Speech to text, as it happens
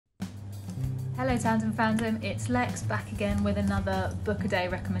Hello Tandem fandom, it's Lex back again with another book a day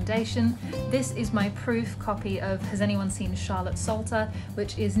recommendation. This is my proof copy of Has Anyone Seen Charlotte Salter,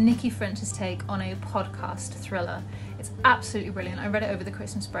 which is Nicci French's take on a podcast thriller. It's absolutely brilliant. I read it over the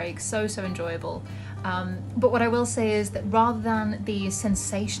Christmas break, so enjoyable. But what I will say is that rather than the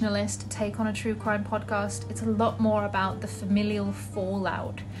sensationalist take on a true crime podcast, it's a lot more about the familial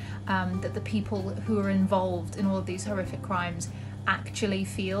fallout that the people who are involved in all of these horrific crimes actually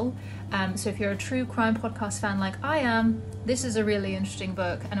feel. So if you're a true crime podcast fan like I am, this is a really interesting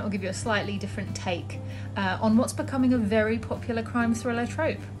book, and it will give you a slightly different take on what's becoming a very popular crime thriller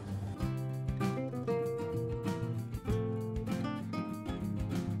trope.